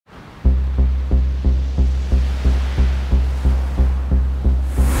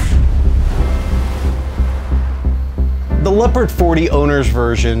The Leopard 40 owner's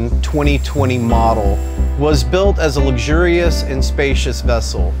version 2020 model was built as a luxurious and spacious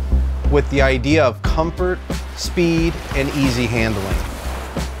vessel with the idea of comfort, speed, and easy handling.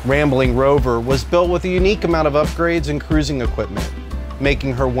 Ramblin Rover was built with a unique amount of upgrades and cruising equipment,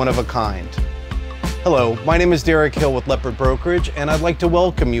 making her one of a kind. Hello, my name is Derek Hill with Leopard Brokerage, and I'd like to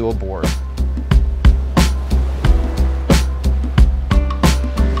welcome you aboard.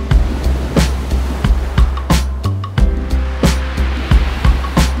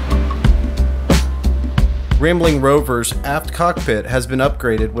 Ramblin Rover's aft cockpit has been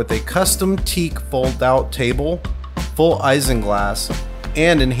upgraded with a custom teak fold-out table, full isinglass,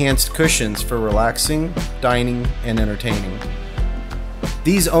 and enhanced cushions for relaxing, dining, and entertaining.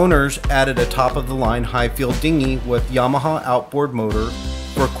 These owners added a top-of-the-line high-field dinghy with Yamaha outboard motor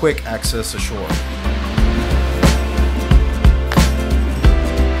for quick access ashore.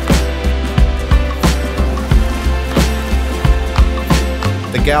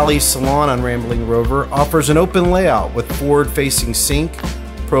 The galley salon on Ramblin Rover offers an open layout with forward-facing sink,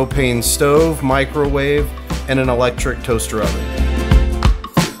 propane stove, microwave, and an electric toaster oven.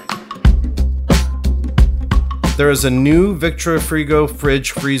 There is a new Victra Frigo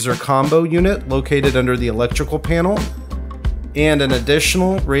fridge-freezer combo unit located under the electrical panel, and an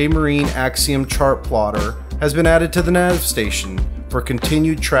additional Raymarine Axiom chart plotter has been added to the nav station for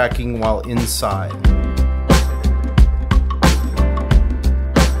continued tracking while inside.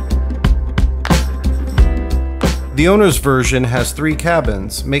 The owner's version has 3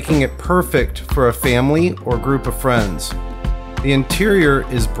 cabins, making it perfect for a family or group of friends. The interior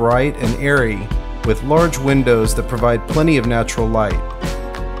is bright and airy, with large windows that provide plenty of natural light.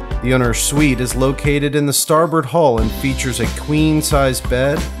 The owner's suite is located in the starboard hull and features a queen-size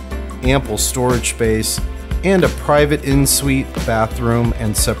bed, ample storage space, and a private in-suite bathroom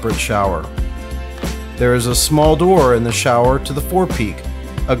and separate shower. There is a small door in the shower to the forepeak,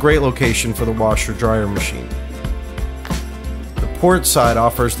 a great location for the washer-dryer machine. The port side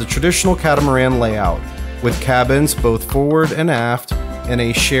offers the traditional catamaran layout, with cabins both forward and aft and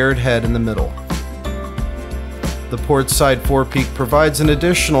a shared head in the middle. The port side forepeak provides an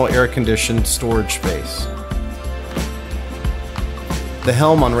additional air-conditioned storage space. The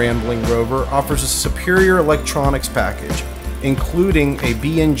helm on Ramblin Rover offers a superior electronics package, including a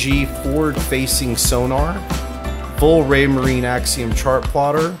B&G forward-facing sonar, full Raymarine Axiom chart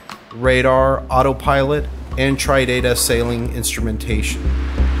plotter, radar, autopilot, and Tridata sailing instrumentation.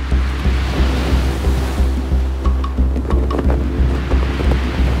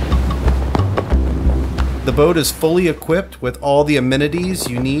 The boat is fully equipped with all the amenities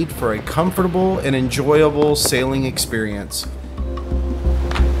you need for a comfortable and enjoyable sailing experience.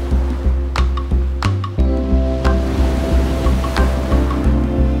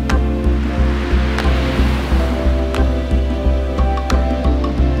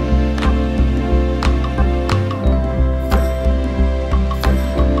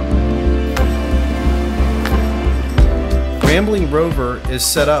 Ramblin Rover is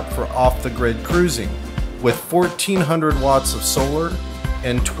set up for off-the-grid cruising, with 1,400 watts of solar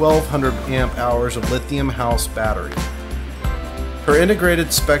and 1,200 amp hours of lithium house battery. Her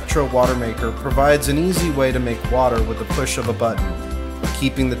integrated Spectra water maker provides an easy way to make water with the push of a button,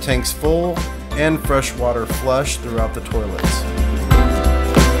 keeping the tanks full and fresh water flush throughout the toilets.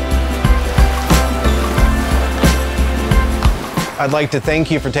 I'd like to thank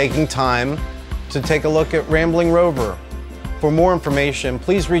you for taking time to take a look at Ramblin Rover. For more information,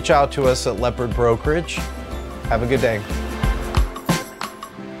 please reach out to us at Leopard Brokerage. Have a good day.